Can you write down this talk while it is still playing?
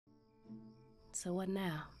So what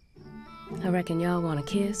now? I reckon y'all want a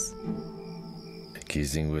kiss?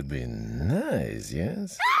 Kissing would be nice,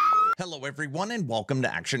 yes? Hello everyone and welcome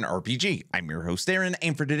to Action RPG. I'm your host Aaron,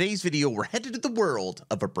 and for today's video we're headed to the world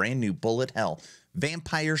of a brand new bullet hell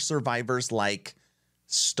vampire survivors like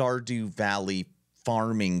Stardew Valley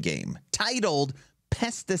farming game titled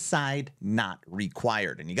Pesticide Not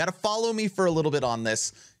Required. And you got to follow me for a little bit on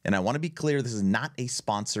this, and I want to be clear, this is not a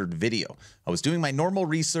sponsored video. I was doing my normal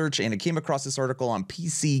research and I came across this article on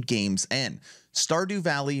PC Games N. Stardew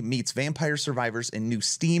Valley meets vampire survivors in new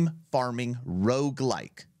Steam farming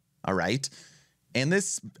roguelike. All right. And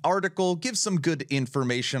this article gives some good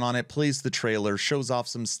information on it, plays the trailer, shows off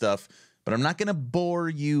some stuff, but I'm not going to bore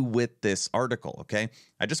you with this article, okay?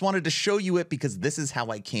 I just wanted to show you it because this is how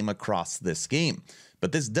I came across this game.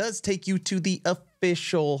 But this does take you to the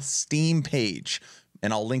official Steam page,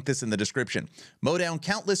 and I'll link this in the description. Mow down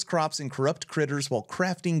countless crops and corrupt critters while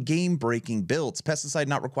crafting game-breaking builds. Pesticide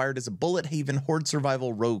Not Required is a bullet haven horde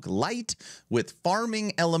survival roguelite with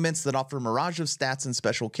farming elements that offer a mirage of stats and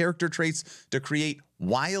special character traits to create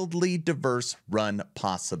wildly diverse run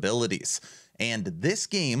possibilities. And this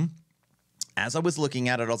game, as I was looking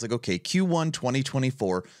at it, I was like, okay, Q1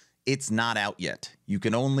 2024, it's not out yet. You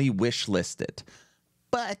can only wish list it.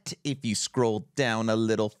 But if you scroll down a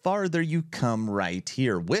little farther, you come right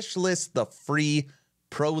here. Wishlist the free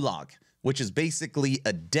prologue, which is basically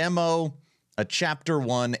a demo, a chapter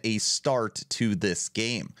 1, a start to this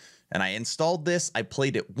game. And I installed this. I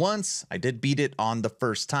played it once. I did beat it on the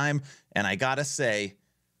first time. And I gotta say,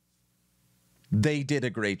 they did a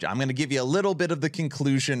great job. I'm going to give you a little bit of the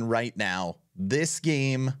conclusion right now. This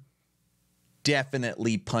game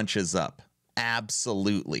definitely punches up.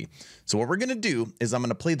 Absolutely. So what we're going to do is I'm going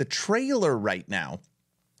to play the trailer right now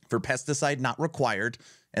for Pesticide Not Required,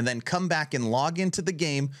 and then come back and log into the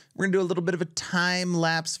game. We're going to do a little bit of a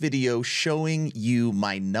time-lapse video showing you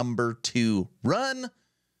my number 2 run.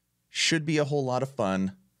 Should be a whole lot of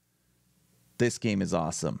fun. This game is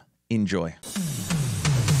awesome. Enjoy.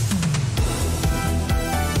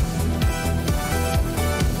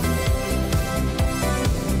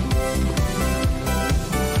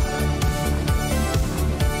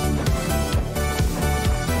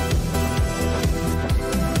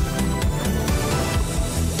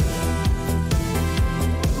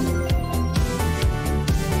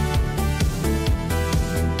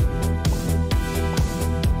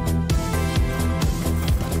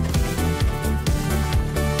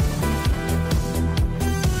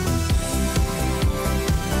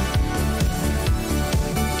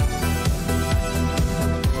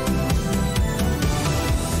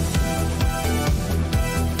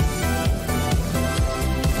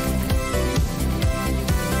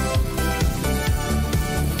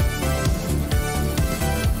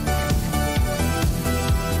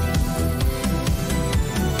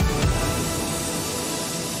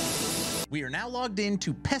 We are now logged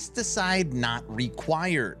into Pesticide Not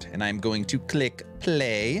Required, and I'm going to click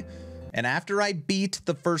play. And after I beat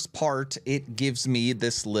the first part, it gives me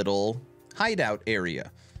this little hideout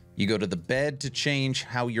area. You go to the bed to change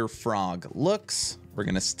how your frog looks. We're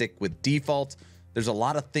going to stick with default. There's a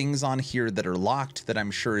lot of things on here that are locked that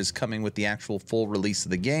I'm sure is coming with the actual full release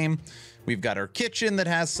of the game. We've got our kitchen that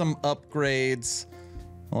has some upgrades.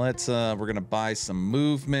 Let's we're going to buy some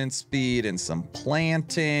movement speed and some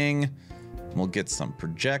planting. We'll get some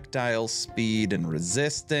projectile speed and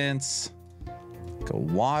resistance. Go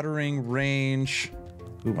watering range.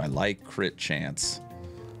 Ooh, I like crit chance.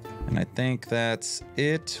 And I think that's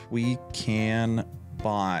it we can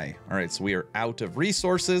buy. All right, so we are out of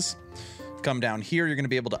resources. Come down here, you're gonna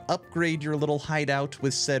be able to upgrade your little hideout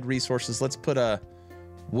with said resources. Let's put a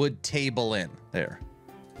wood table in there.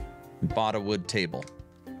 We bought a wood table.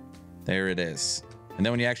 There it is. And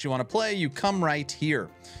then when you actually wanna play, you come right here.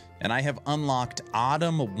 And I have unlocked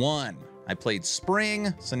Autumn 1. I played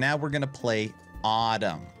Spring, so now we're going to play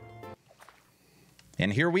Autumn.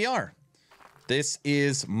 And here we are. This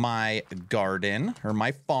is my garden, or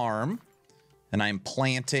my farm. And I'm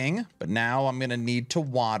planting, but now I'm going to need to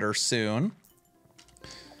water soon.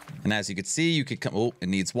 And as you can see, you could come... Oh, it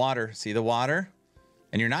needs water. See the water?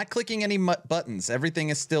 And you're not clicking any buttons. Everything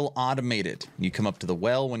is still automated. You come up to the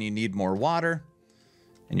well when you need more water.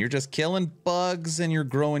 And you're just killing bugs and you're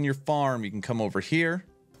growing your farm. You can come over here.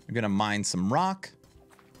 You're gonna mine some rock.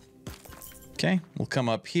 Okay, we'll come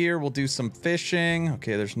up here. We'll do some fishing.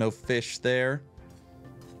 Okay, there's no fish there.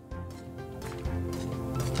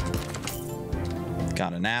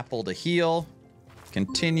 Got an apple to heal.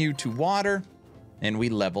 Continue to water. And we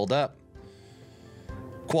leveled up.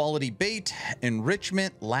 Quality bait,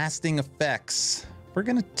 enrichment, lasting effects. We're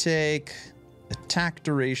gonna take a attack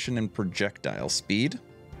duration and projectile speed.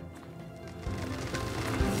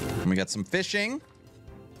 And we got some fishing.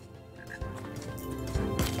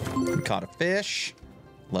 We caught a fish.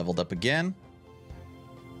 Leveled up again.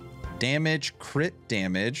 Damage, crit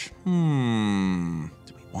damage. Do we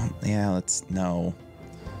want... Yeah, no.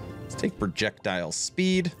 Let's take projectile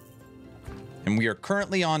speed. And we are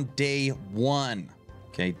currently on day 1.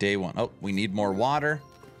 Okay, day 1. Oh, we need more water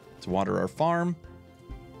to water our farm.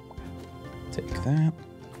 Take that.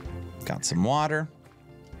 Got some water.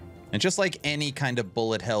 And just like any kind of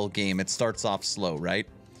bullet hell game, it starts off slow, right?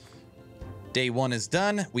 Day 1 is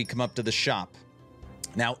done. We come up to the shop.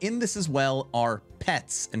 Now, in this as well are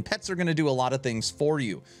pets. And pets are going to do a lot of things for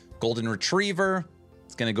you. Golden retriever.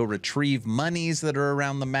 It's going to go retrieve monies that are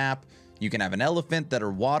around the map. You can have an elephant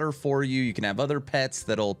that'll water for you. You can have other pets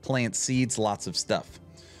that'll plant seeds, lots of stuff.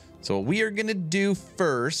 So what we are going to do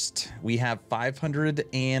first, we have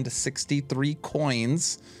 563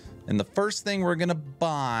 coins. And the first thing we're going to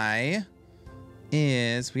buy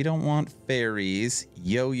is, we don't want fairies,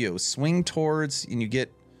 yo-yo. Swing towards, and you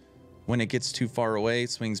get, when it gets too far away,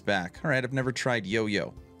 it swings back. All right, I've never tried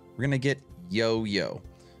yo-yo. We're going to get yo-yo.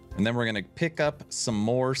 And then we're going to pick up some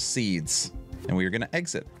more seeds. And we are going to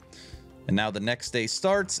exit. And now the next day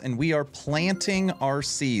starts, and we are planting our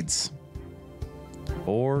seeds.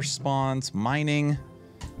 4 spawns, mining,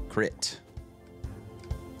 crit.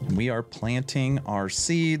 And we are planting our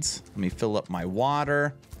seeds. Let me fill up my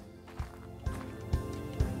water.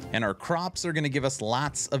 And our crops are going to give us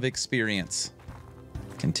lots of experience.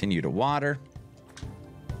 Continue to water.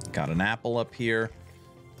 Got an apple up here.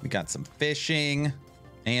 We got some fishing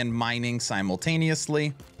and mining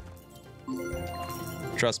simultaneously.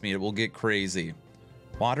 Trust me, it will get crazy.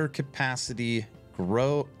 Water capacity,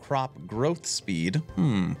 crop growth speed.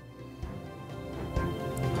 We're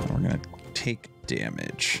gonna take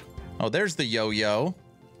damage. Oh, there's the yo-yo.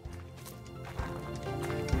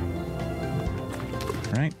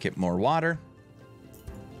 All right, get more water.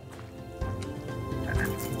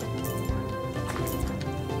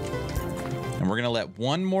 And we're gonna let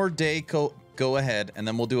one more day go ahead, and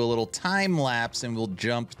then we'll do a little time lapse, and we'll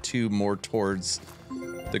jump to more towards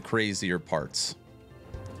the crazier parts.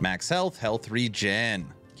 Max health, health regen.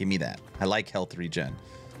 Give me that. I like health regen.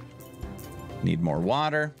 Need more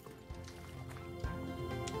water.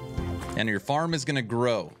 And your farm is going to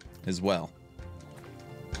grow as well.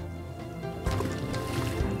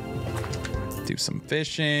 Do some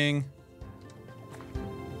fishing.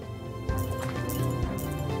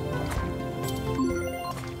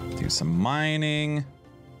 Do some mining.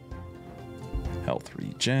 Health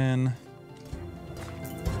regen.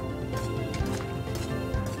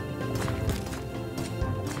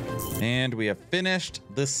 And we have finished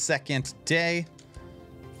the second day.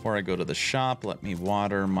 Before I go to the shop, let me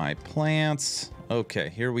water my plants. Okay,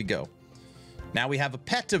 here we go. Now we have a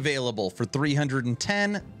pet available for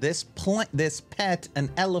 310. This pet,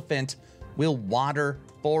 an elephant, will water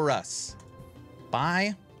for us.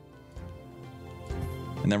 Buy.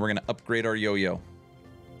 And then we're gonna upgrade our yo-yo.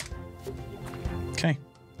 Okay,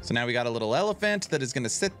 so now we got a little elephant that is gonna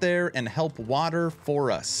sit there and help water for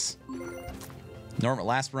us.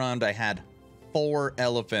 Last round I had 4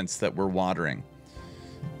 elephants that were watering.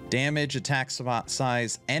 Damage, attack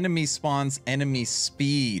size, enemy spawns, enemy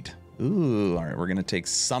speed. Ooh, all right, we're gonna take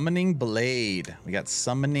Summoning Blade. We got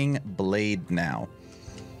Summoning Blade now.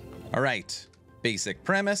 All right, basic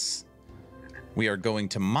premise. We are going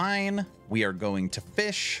to mine, we are going to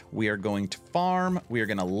fish, we are going to farm, we are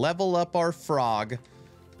gonna level up our frog,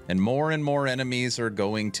 and more enemies are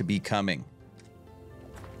going to be coming.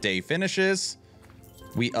 Day finishes.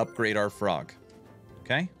 We upgrade our frog.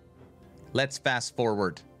 Okay? Let's fast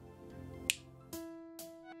forward.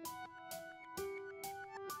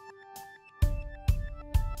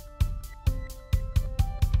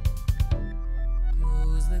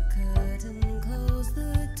 Close the curtain, close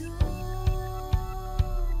the door.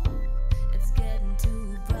 It's getting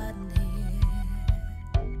too bright in here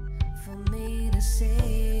for me to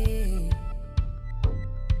say.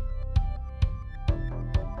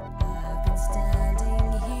 I've been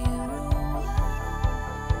standing here a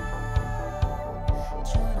while,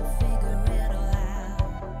 trying to figure it all out,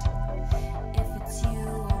 if it's you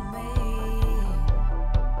or me.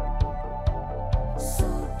 So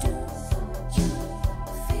do you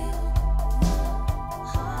feel my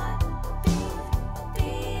heartbeat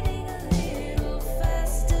beating a little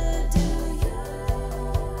faster? Do you?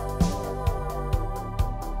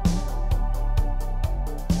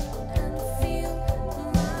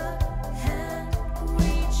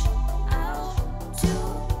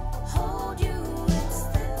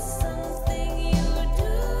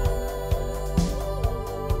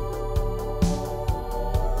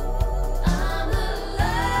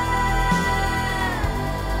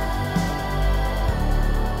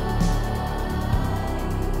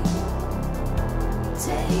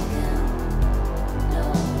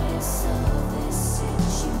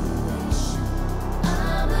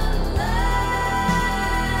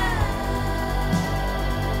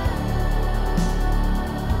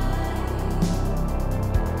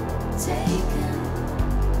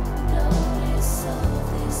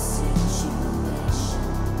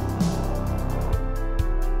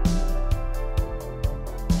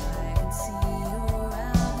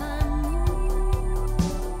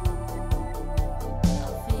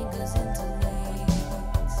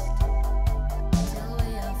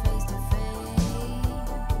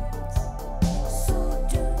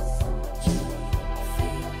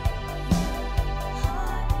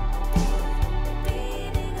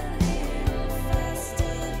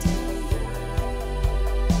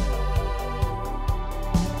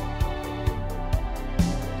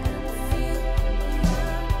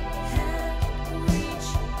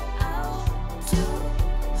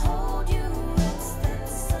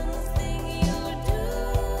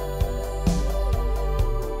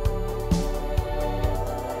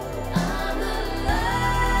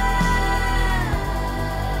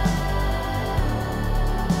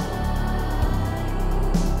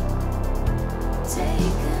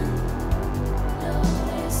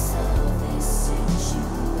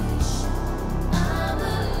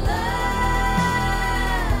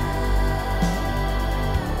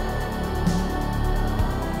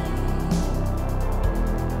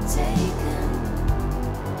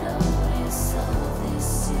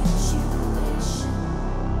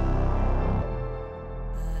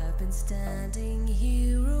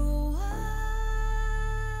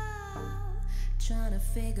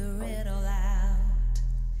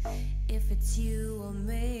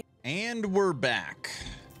 And we're back.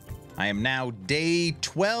 I am now day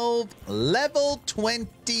 12, level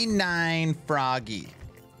 29 Froggy.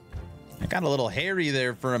 I got a little hairy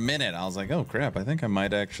there for a minute. I was like, oh crap, I think I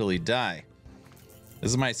might actually die.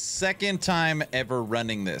 This is my second time ever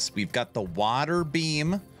running this. We've got the water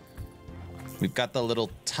beam. We've got the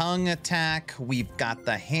little tongue attack. We've got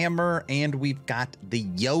the hammer, and we've got the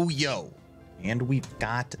yo-yo.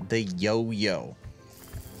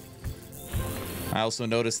 I also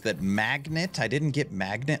noticed that magnet, I didn't get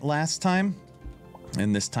magnet last time,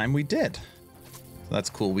 and this time we did. So that's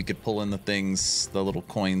cool. We could pull in the things, the little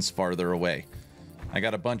coins farther away. I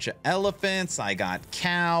got a bunch of elephants. I got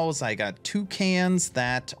cows. I got toucans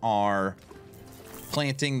that are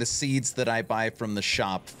planting the seeds that I buy from the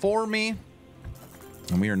shop for me.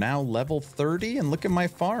 And we are now level 30, and look at my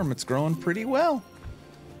farm. It's growing pretty well.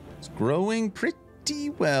 It's growing pretty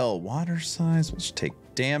well. Water size, let's take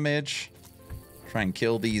damage. Try and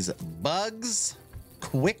kill these bugs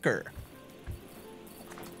quicker.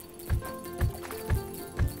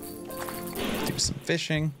 Do some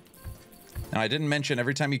fishing. Now, I didn't mention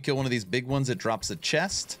every time you kill one of these big ones, it drops a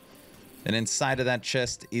chest. And inside of that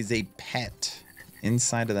chest is a pet.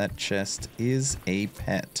 Inside of that chest is a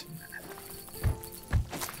pet.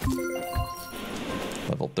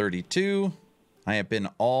 Level 32. I have been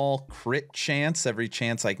all crit chance. Every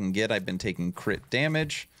chance I can get, I've been taking crit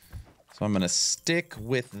damage. So I'm going to stick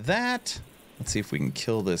with that. Let's see if we can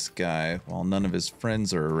kill this guy while none of his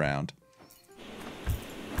friends are around.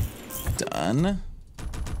 Done.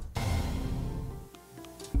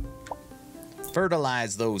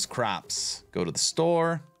 Fertilize those crops. Go to the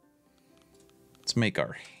store. Let's make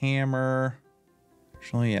our hammer.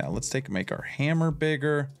 Actually, yeah, let's make our hammer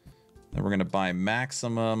bigger. Then we're going to buy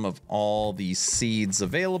maximum of all these seeds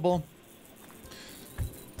available.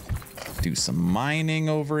 Do some mining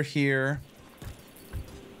over here.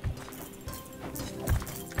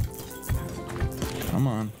 Come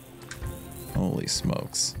on. Holy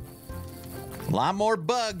smokes. A lot more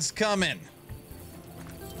bugs coming.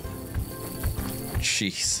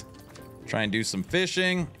 Jeez. Try and do some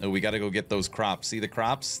fishing. Oh, we got to go get those crops. See the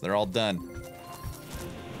crops? They're all done.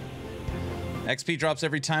 XP drops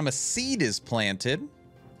every time a seed is planted. Now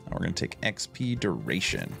we're going to take XP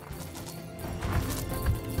duration.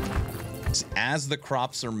 As the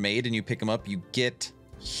crops are made and you pick them up, you get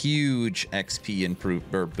huge XP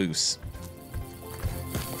boosts.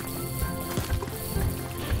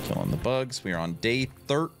 Killing the bugs. We are on day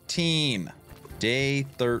 13. Day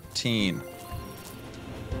 13.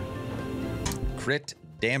 Crit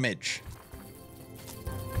damage.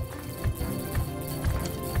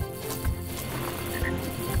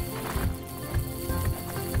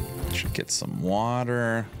 Should get some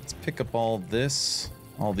water. Let's pick up all these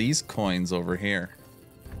coins over here.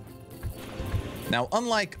 Now,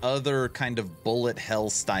 unlike other kind of bullet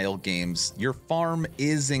hell style games, your farm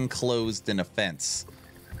is enclosed in a fence.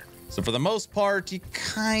 So for the most part, you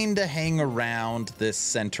kind of hang around this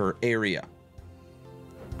center area.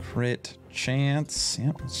 Crit chance.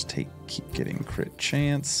 Yep, let's keep getting crit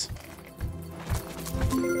chance.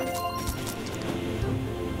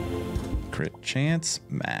 Crit chance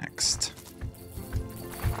maxed.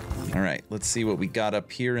 All right, let's see what we got up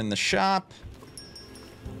here in the shop.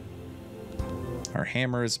 Our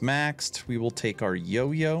hammer is maxed. We will take our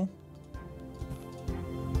yo-yo.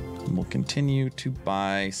 And we'll continue to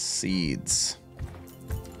buy seeds.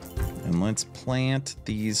 And let's plant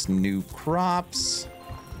these new crops.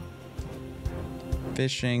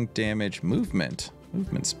 Fishing, damage, movement.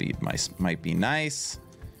 Movement speed might be nice.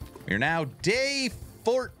 We're now day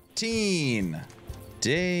 14.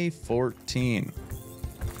 Day 14.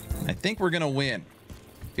 I think we're gonna win.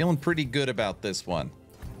 Feeling pretty good about this one.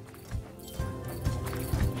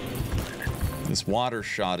 This water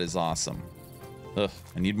shot is awesome. Ugh,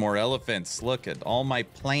 I need more elephants. Look at all my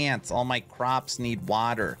plants, all my crops need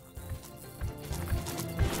water.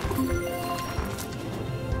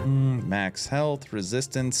 Max health,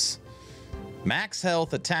 resistance. Max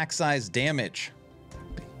health, attack size, damage.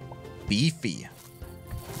 Beefy.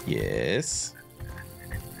 Yes.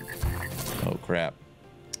 Oh, crap.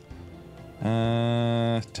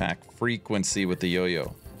 Attack frequency with the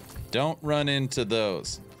yo-yo. Don't run into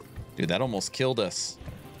those. Dude, that almost killed us.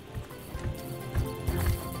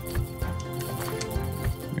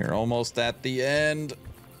 We're almost at the end.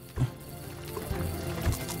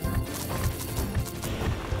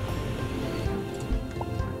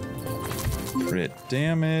 Crit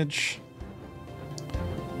damage.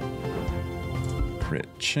 Crit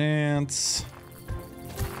chance.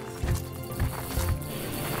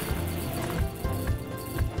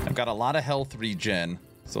 I've got a lot of health regen,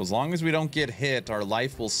 So as long as we don't get hit, our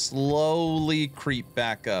life will slowly creep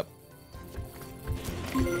back up.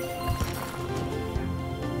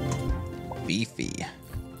 Beefy.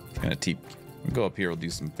 Gonna go up here, we'll do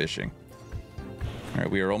some fishing. All right,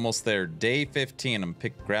 we are almost there. Day 15. I'm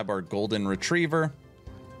grab our golden retriever.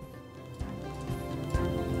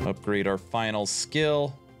 Upgrade our final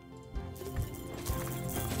skill.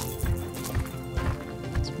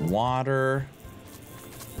 Water.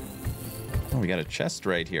 Oh, we got a chest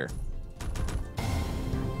right here.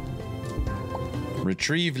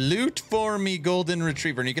 Retrieve loot for me, golden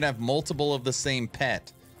retriever. And you can have multiple of the same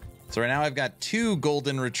pet. So right now I've got 2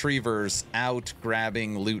 golden retrievers out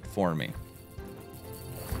grabbing loot for me.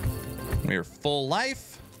 We're full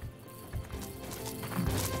life.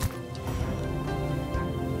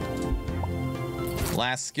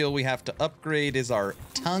 Last skill we have to upgrade is our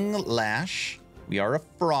tongue lash. We are a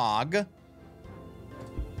frog.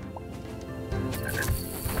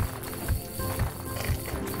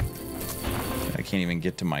 I can't even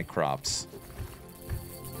get to my crops.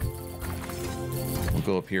 We'll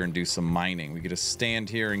go up here and do some mining. We get to stand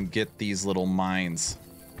here and get these little mines.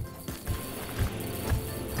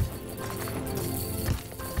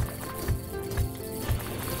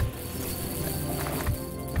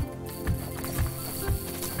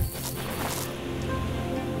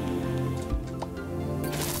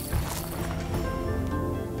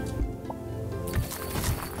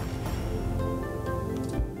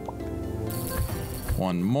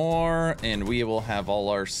 One more, and we will have all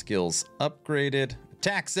our skills upgraded.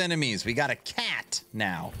 Attacks enemies. We got a cat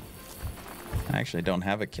now. I actually don't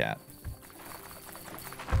have a cat.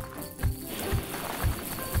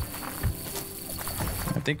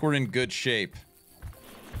 I think we're in good shape.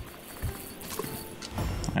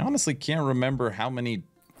 I honestly can't remember how many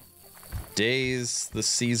days the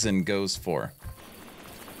season goes for.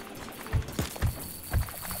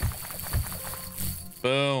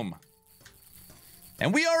 Boom.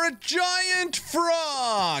 And we are a giant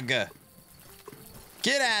frog!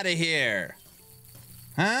 Get out of here.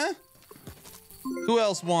 Huh? Who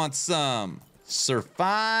else wants some?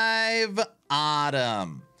 Survive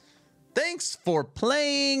Autumn. Thanks for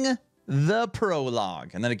playing the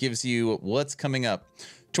prologue. And then it gives you what's coming up.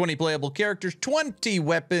 20 playable characters, 20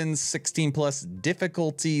 weapons, 16 plus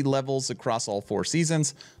difficulty levels across all 4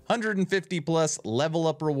 seasons, 150 plus level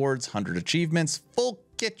up rewards, 100 achievements, full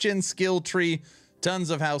kitchen skill tree,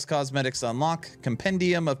 tons of house cosmetics unlock,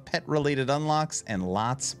 compendium of pet related unlocks, and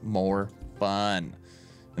lots more fun.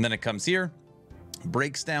 And then it comes here,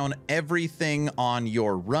 breaks down everything on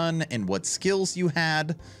your run and what skills you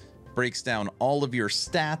had, breaks down all of your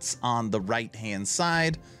stats on the right hand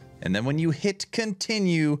side, and then when you hit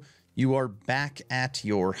continue, you are back at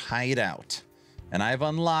your hideout. And I've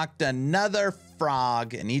unlocked another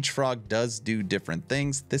frog, and each frog does do different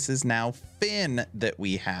things. This is now Finn that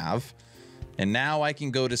we have. And now I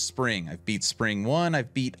can go to spring. I've beat spring 1,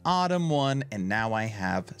 I've beat autumn 1, and now I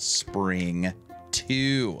have spring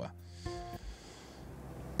 2.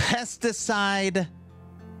 Pesticide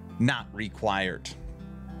Not Required.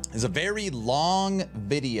 It's a very long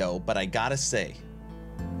video, but I gotta say,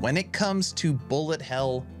 when it comes to bullet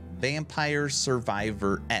hell, Vampire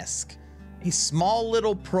Survivor-esque, a small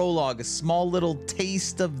little prologue, a small little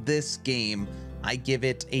taste of this game, I give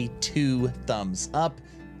it a 2 thumbs up.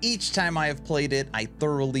 Each time I have played it, I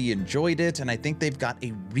thoroughly enjoyed it, and I think they've got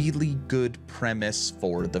a really good premise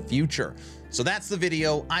for the future. So that's the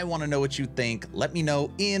video. I want to know what you think. Let me know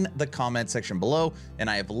in the comment section below, and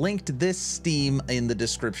I have linked this Steam in the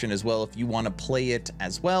description as well if you want to play it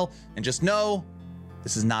as well. And just know,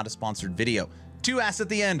 this is not a sponsored video. 2 asks at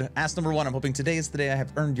the end. Ask number 1, I'm hoping today is the day I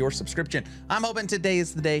have earned your subscription. I'm hoping today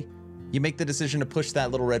is the day you make the decision to push that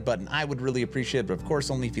little red button. I would really appreciate it, but of course,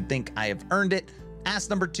 only if you think I have earned it.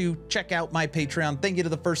 Ask number 2, check out my Patreon. Thank you to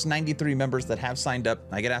the first 93 members that have signed up.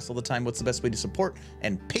 I get asked all the time, what's the best way to support?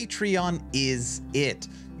 And Patreon is it.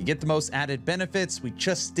 You get the most added benefits. We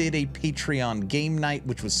just did a Patreon game night,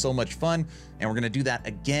 which was so much fun. And we're gonna do that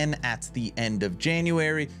again at the end of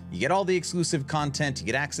January. You get all the exclusive content. You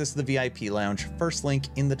get access to the VIP lounge. First link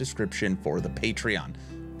in the description for the Patreon.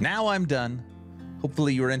 Now I'm done.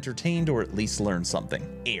 Hopefully you were entertained or at least learned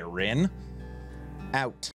something. Aaron,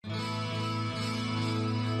 out.